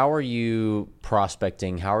now. How are you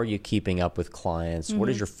prospecting? How are you keeping up with clients? What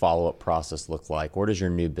does your follow-up process look like? Where does your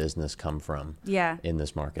new business come from in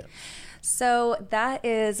this market? So that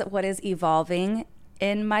is what is evolving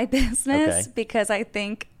in my business, because I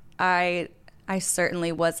think I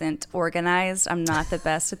certainly wasn't organized. I'm not the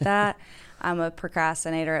best at that. I'm a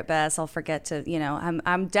procrastinator at best. I'll forget to,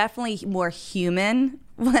 I'm definitely more human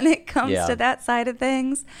when it comes to that side of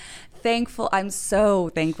things. I'm so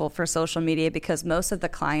thankful for social media, because most of the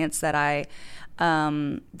clients that I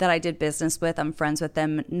did business with, I'm friends with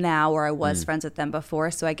them now, or I was friends with them before.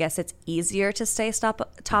 So I guess it's easier to stay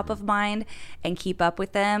top of mind and keep up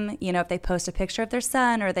with them. If they post a picture of their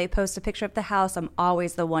son or they post a picture of the house, I'm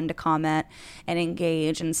always the one to comment and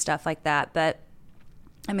engage and stuff like that. But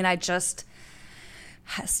I mean, I just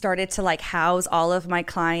started to house all of my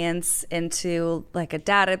clients into a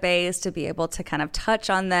database to be able to kind of touch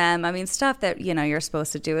on them. I mean, stuff that, you're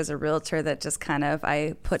supposed to do as a realtor that just kind of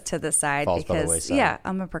I put to the side. Falls by the wayside.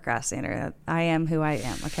 I'm a procrastinator. I am who I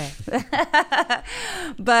am. Okay.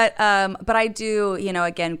 But I do,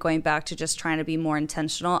 again, going back to just trying to be more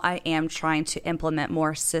intentional, I am trying to implement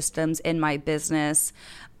more systems in my business.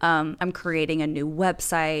 I'm creating a new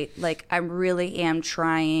website. I really am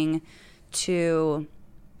trying to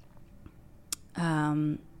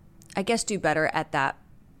I guess do better at that,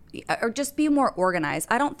 or just be more organized.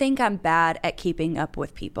 I don't think I'm bad at keeping up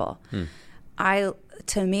with people. To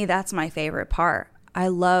me, that's my favorite part. I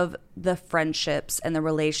love the friendships and the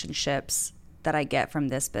relationships that I get from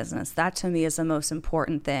this business. That to me is the most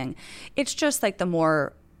important thing. It's just like the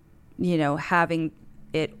more, having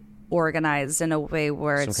it organized in a way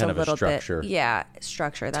where it's a little bit,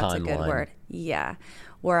 structure. That's a good word. Yeah.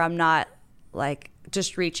 Where I'm not like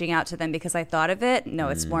just reaching out to them because I thought of it. No,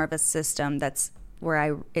 it's more of a system that's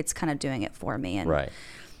where it's kind of doing it for me. And, right.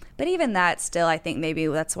 But even that still, I think maybe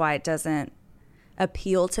that's why it doesn't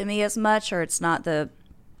appeal to me as much, or it's not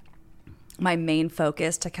my main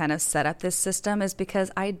focus to kind of set up this system, is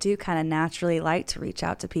because I do kind of naturally like to reach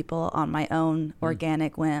out to people on my own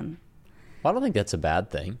organic whim. Well, I don't think that's a bad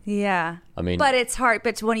thing. Yeah. I mean, but it's hard.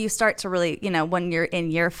 But when you start to really, when you're in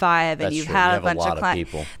year 5 and you've had a bunch of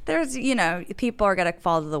clients, people. There's, people are going to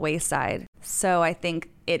fall to the wayside. So I think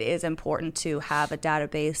it is important to have a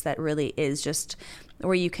database that really is just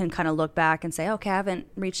where you can kind of look back and say, okay, I haven't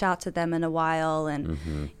reached out to them in a while.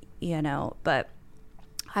 And, but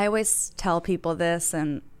I always tell people this,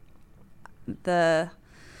 and not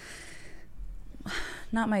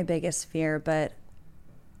my biggest fear, but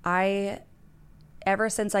ever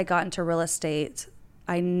since I got into real estate,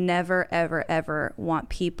 I never, ever, ever want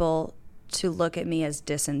people to look at me as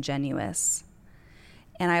disingenuous.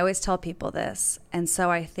 And I always tell people this. And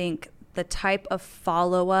so I think the type of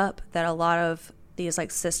follow-up that a lot of these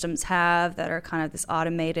like systems have that are kind of this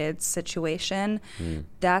automated situation,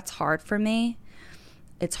 that's hard for me.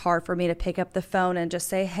 It's hard for me to pick up the phone and just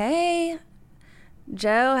say, hey,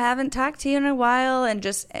 Joe, haven't talked to you in a while. And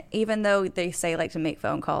just, even though they say like to make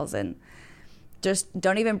phone calls and just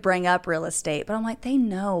don't even bring up real estate. But I'm like, they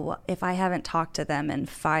know if I haven't talked to them in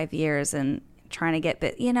 5 years and trying to get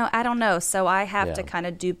I don't know. So I have to kind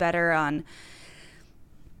of do better on,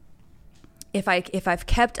 if I've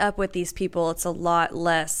kept up with these people, it's a lot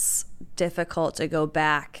less difficult to go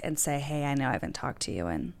back and say, hey, I know I haven't talked to you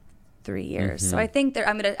in 3 years. So I think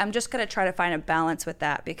I'm just going to try to find a balance with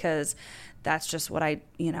that, because that's just what I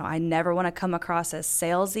never want to come across as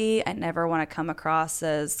salesy. I never want to come across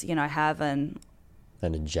as, I have an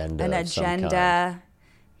agenda. An agenda.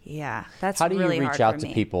 Yeah. That's How do really you hard reach out for to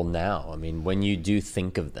me. people now? I mean, when you do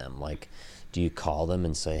think of them, like, do you call them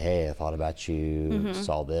and say, hey, I thought about you,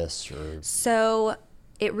 saw this? Or So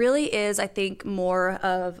it really is, I think, more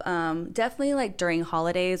of definitely like during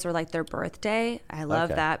holidays or like their birthday. I love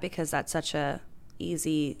that because that's such a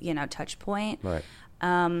easy, touch point. Right.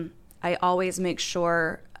 I always make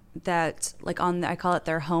sure that like I call it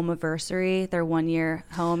their home anniversary, their 1 year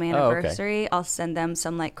home anniversary. I'll send them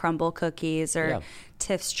some like crumble cookies or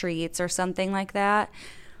Tiff's treats or something like that.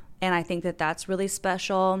 And I think that that's really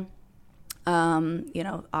special.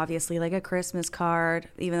 Obviously like a Christmas card,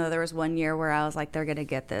 even though there was 1 year where I was like, they're going to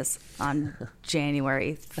get this on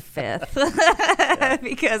January 5th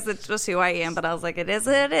because it's just who I am. But I was like, it is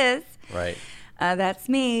what it is. Right. That's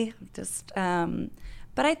me. Just,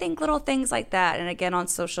 but I think little things like that. And again, on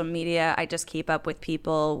social media, I just keep up with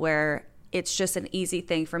people where it's just an easy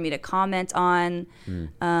thing for me to comment on.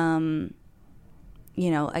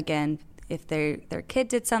 Again, if their kid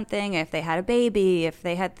did something, if they had a baby, if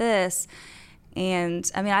they had this. And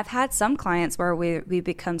I mean, I've had some clients where we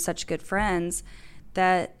become such good friends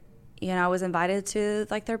that, I was invited to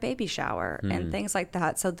like their baby shower and things like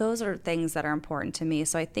that. So those are things that are important to me.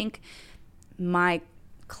 So I think my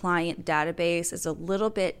client database is a little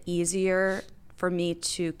bit easier for me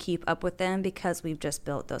to keep up with them because we've just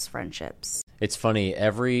built those friendships. It's funny,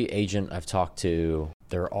 every agent I've talked to,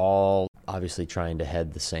 they're all obviously trying to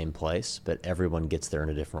head the same place, but everyone gets there in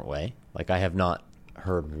a different way. Like, I have not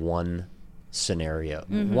heard one scenario,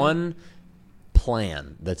 one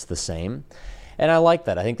plan that's the same. And I like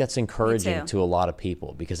that. I think that's encouraging to a lot of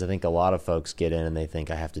people, because I think a lot of folks get in and they think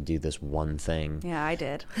I have to do this one thing. Yeah, I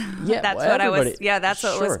did. Yeah, that's what I was. Yeah, that's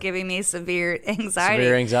what was giving me severe anxiety.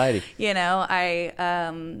 Severe anxiety.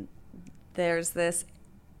 There's this.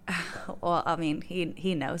 Well, I mean,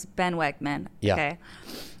 he knows Ben Wegman. Yeah. Okay.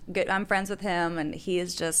 Good. I'm friends with him, and he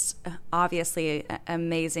is just obviously an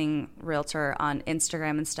amazing realtor on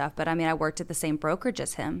Instagram and stuff. But I mean, I worked at the same brokerage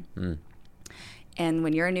as him. And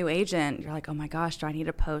when you're a new agent, you're like, oh my gosh, do I need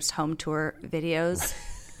to post home tour videos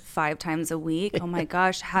 5 times a week? Oh my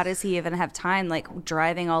gosh, how does he even have time, like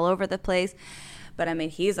driving all over the place? But I mean,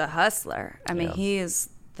 he's a hustler. I mean, he is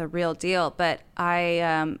the real deal. But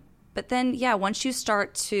but then, once you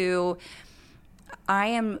start to, I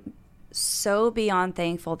am so beyond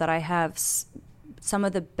thankful that I have some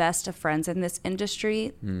of the best of friends in this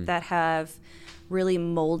industry that have really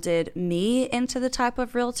molded me into the type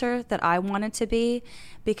of realtor that I wanted to be,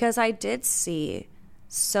 because I did see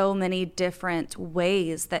so many different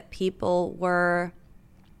ways that people were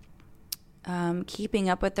keeping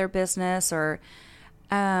up with their business, or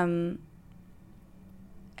and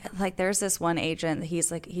like there's this one agent,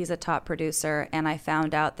 he's a top producer, and I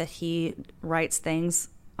found out that he writes things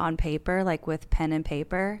on paper, like with pen and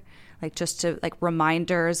paper, like just to like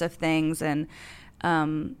reminders of things and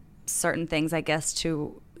certain things, I guess,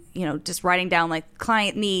 to, you know, just writing down like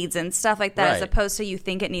client needs and stuff like that, as opposed to you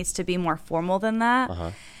think it needs to be more formal than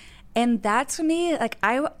that. And that, to me, like,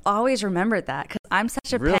 I always remembered that because I'm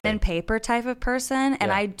such a pen and paper type of person,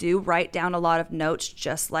 and I do write down a lot of notes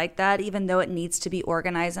just like that, even though it needs to be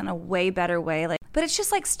organized in a way better way. Like, but it's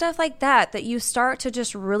just like stuff like that that you start to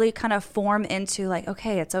just really kind of form into like,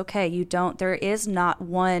 okay, it's okay. There is not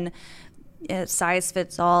one size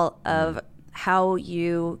fits all of how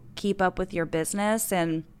you keep up with your business.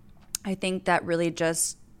 And I think that really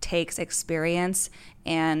just takes experience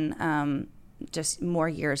and just more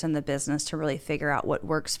years in the business to really figure out what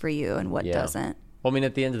works for you and what doesn't. Well, I mean,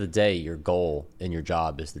 at the end of the day, your goal in your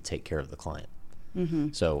job is to take care of the client.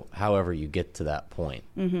 So however you get to that point.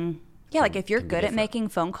 Yeah, like if you're good at making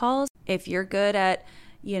phone calls, if you're good at,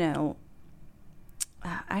 you know,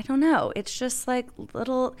 I don't know. It's just like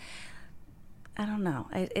little, I don't know.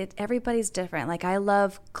 Everybody's different. Like I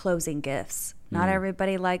love closing gifts. Not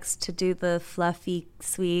everybody likes to do the fluffy,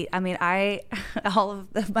 sweet. I mean, all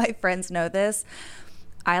of my friends know this.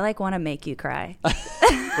 I like want to make you cry.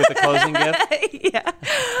 With a closing gift? Yeah.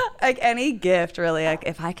 Like any gift, really. Like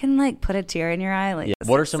if I can like put a tear in your eye. Like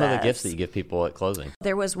What are some of the gifts that you give people at closing?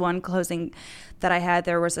 There was one closing that I had.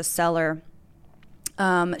 There was a seller.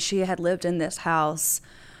 She had lived in this house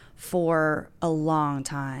for a long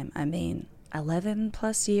time. I mean, 11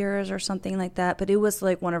 plus years or something like that. But it was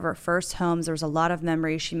like one of her first homes. There was a lot of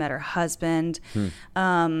memories. She met her husband.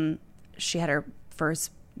 She had her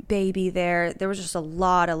first baby there. There was just a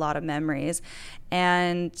lot of memories.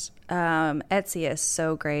 And Etsy is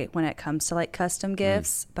so great when it comes to like custom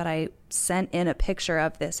gifts. But I sent in a picture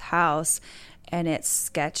of this house and it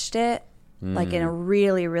sketched it like in a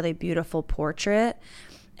really, really beautiful portrait.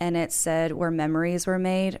 And it said where memories were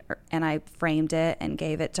made, and I framed it and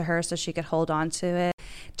gave it to her so she could hold on to it.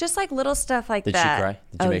 Just like little stuff like that. Did she cry?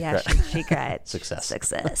 Did you make cry? She cried.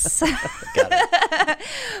 Success. Got it.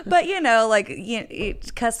 But you know, like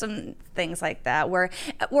custom things like that, where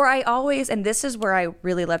I always, and this is where I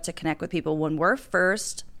really love to connect with people when we're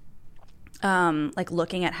first. Like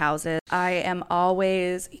looking at houses, I am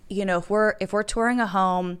always, you know, if we're touring a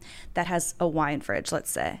home that has a wine fridge, let's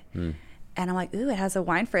say. And I'm like, ooh, it has a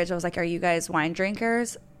wine fridge. I was like, are you guys wine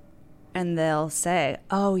drinkers? And they'll say,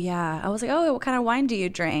 oh, yeah. I was like, oh, what kind of wine do you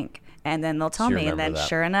drink? And then they'll tell me. And then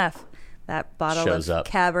sure enough, that bottle shows of up.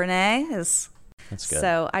 Cabernet is. That's good.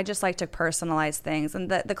 So I just like to personalize things. And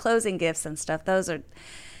the closing gifts and stuff, those are,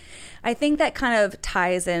 I think that kind of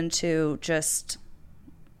ties into just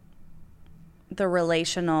the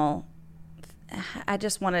relational. I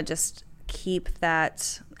just want to just keep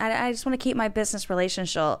that. I just want to keep my business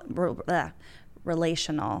relational.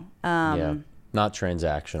 Not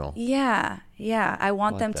transactional. Yeah. I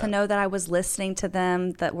want them to know that I was listening to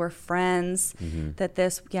them, that we're friends, that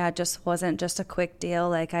this, just wasn't just a quick deal.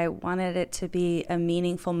 Like I wanted it to be a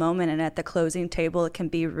meaningful moment. And at the closing table, it can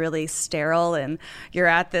be really sterile and you're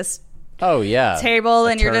at this table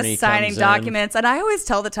and you're just signing documents. And I always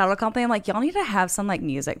tell the title company, I'm like, y'all need to have some like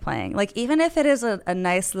music playing. Like even if it is a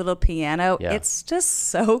nice little piano, it's just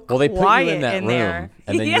so quiet. Well, they put you in that room there.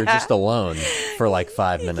 and then you're just alone for like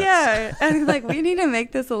 5 minutes. Yeah. And like, we need to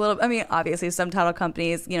make this a little, I mean, obviously some title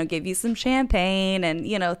companies, you know, give you some champagne and,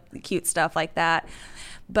 you know, cute stuff like that.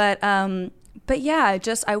 But yeah,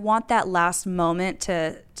 I want that last moment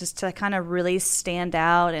to kind of really stand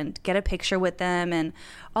out and get a picture with them, and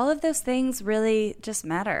all of those things really just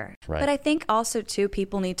matter. Right. But I think also too,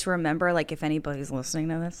 people need to remember, like if anybody's listening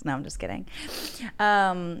to this, no, I'm just kidding.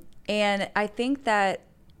 And I think that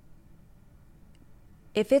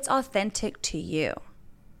if it's authentic to you,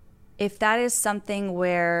 if that is something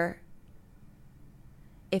where,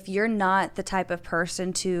 if you're not the type of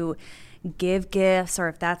person to give gifts, or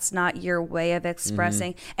if that's not your way of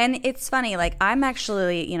expressing. And it's funny, like I'm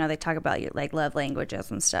actually, you know, they talk about your like love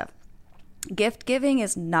languages and stuff. Gift giving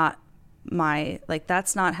is not my, like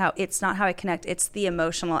it's not how I connect. It's the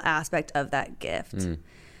emotional aspect of that gift.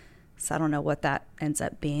 So I don't know what that ends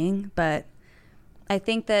up being, but I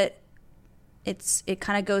think that it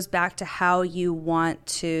kind of goes back to how you want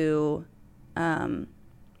to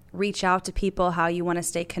reach out to people, how you want to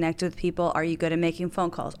stay connected with people. Are you good at making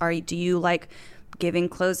phone calls? Do you like giving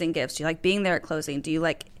closing gifts? Do you like being there at closing? Do you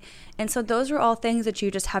like, and so those are all things that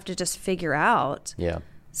you just have to just figure out. Yeah.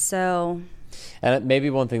 So And maybe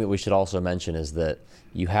one thing that we should also mention is that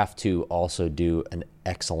you have to also do an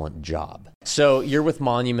excellent job. So you're with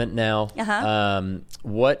Monument now.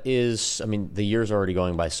 What is, I mean, the year's already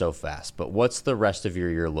going by so fast, but what's the rest of your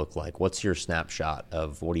year look like? What's your snapshot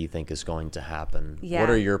of what do you think is going to happen? Yeah. What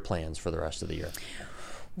are your plans for the rest of the year?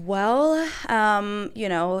 Well,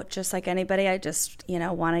 just like anybody, I just,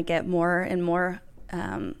 want to get more and more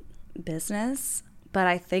business. But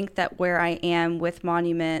I think that where I am with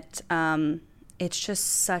Monument, it's just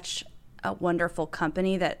such a wonderful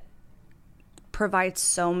company that provides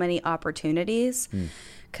so many opportunities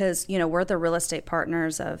because, we're the real estate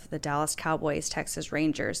partners of the Dallas Cowboys, Texas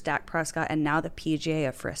Rangers, Dak Prescott, and now the PGA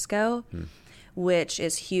of Frisco, which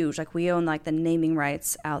is huge. Like we own like the naming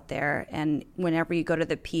rights out there. And whenever you go to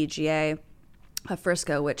the PGA of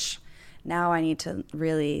Frisco, which now I need to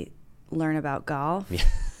really learn about golf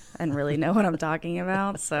and really know what I'm talking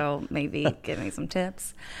about. So maybe give me some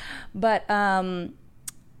tips. But,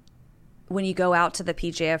 when you go out to the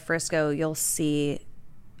PGA of Frisco, you'll see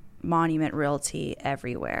Monument Realty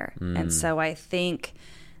everywhere. And so I think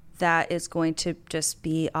that is going to just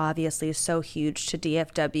be obviously so huge to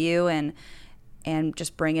DFW and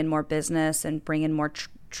just bring in more business and bring in more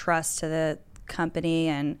trust to the company.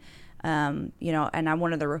 And, and I'm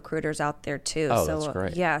one of the recruiters out there too. Oh, so, that's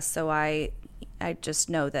great. Yeah, so I just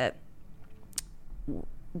know that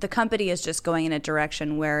the company is just going in a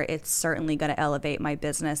direction where it's certainly going to elevate my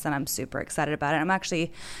business, and I'm super excited about it. I'm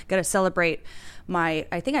actually going to celebrate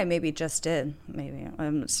I think I maybe just did,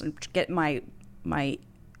 get my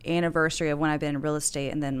anniversary of when I've been in real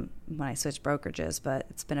estate and then when I switched brokerages, but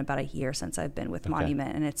it's been about a year since I've been with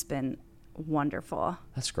Monument, and it's been wonderful.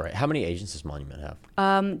 That's great. How many agents does Monument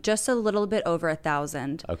have? Just a little bit over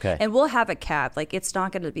 1,000. Okay. And we'll have a cap. Like it's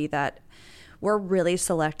not going to be that. We're really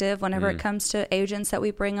selective whenever it comes to agents that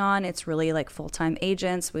we bring on. It's really like full-time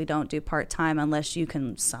agents. We don't do part-time unless you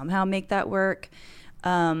can somehow make that work.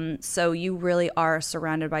 So you really are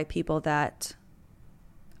surrounded by people that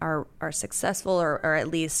are successful or at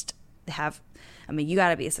least have, you got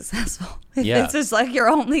to be successful. Yeah. It's just like your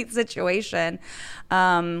only situation.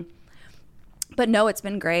 But no, it's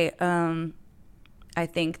been great. I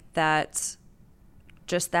think that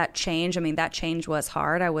just that change, that change was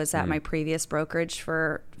hard. I was at my previous brokerage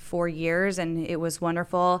for 4 years and it was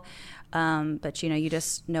wonderful. But you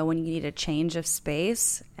just know when you need a change of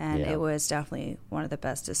space, and it was definitely one of the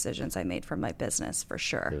best decisions I made for my business for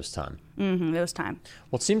sure. It was time. It was time.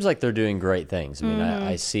 Well, it seems like they're doing great things.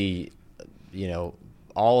 I see,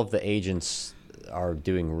 all of the agents are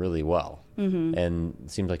doing really well. And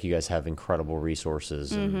it seems like you guys have incredible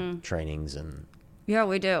resources and trainings and yeah,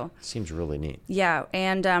 we do. Seems really neat. Yeah,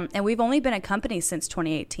 and we've only been a company since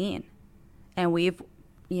 2018, and we've,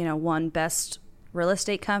 won best real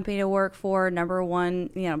estate company to work for, number one,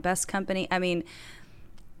 best company.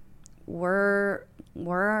 We're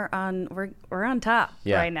on top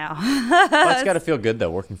right now. Well, it's got to feel good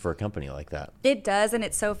though, working for a company like that. It does, and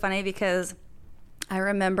it's so funny because I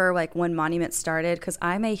remember like when Monument started, because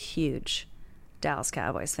I'm a huge Dallas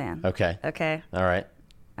Cowboys fan. Okay. All right.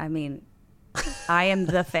 I am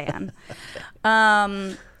the fan.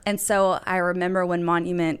 And so I remember when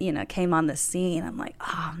Monument, came on the scene, I'm like,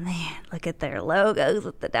 oh man, look at their logos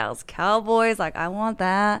with the Dallas Cowboys. Like, I want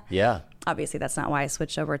that. Yeah. Obviously, that's not why I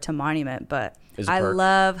switched over to Monument, but I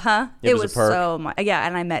love, It was a perk. so much. Yeah.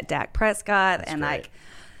 And I met Dak Prescott, That's and great.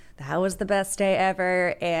 that was the best day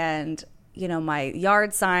ever. And, my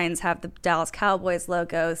yard signs have the Dallas Cowboys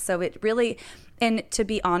logo. So it really, and to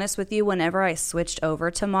be honest with you, whenever I switched over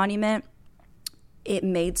to Monument, it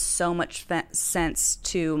made so much sense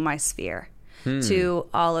to my sphere, to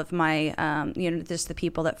all of my, just the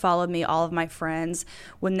people that followed me, all of my friends.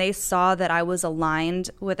 When they saw that I was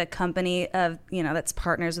aligned with a company of, that's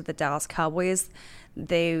partners with the Dallas Cowboys,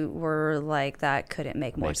 they were like, that couldn't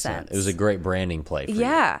make more sense. It was a great branding play for you.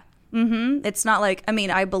 Yeah. It's not like,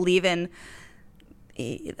 I believe in,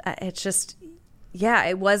 it's just,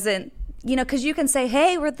 it wasn't, because you can say,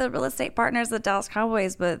 hey, we're the real estate partners of the Dallas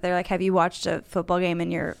Cowboys, but they're like, have you watched a football game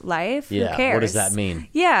in your life? Yeah. Who cares? What does that mean?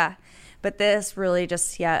 Yeah. But this really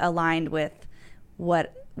just, aligned with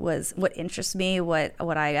what interests me, what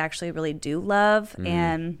I actually really do love.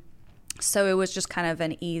 And so it was just kind of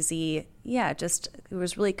an easy, it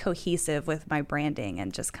was really cohesive with my branding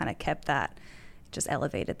and just kind of kept that, just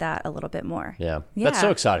elevated that a little bit more. Yeah. That's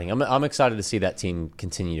so exciting. I'm excited to see that team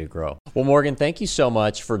continue to grow. Well, Morgan, thank you so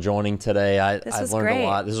much for joining today. I've learned great. a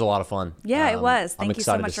lot. This was a lot of fun. Yeah, it was. Thank you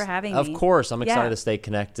so much for having me. Of course. I'm excited to stay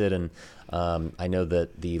connected, and I know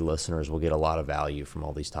that the listeners will get a lot of value from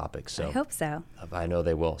all these topics. So I hope so. I know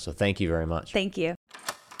they will. So thank you very much. Thank you.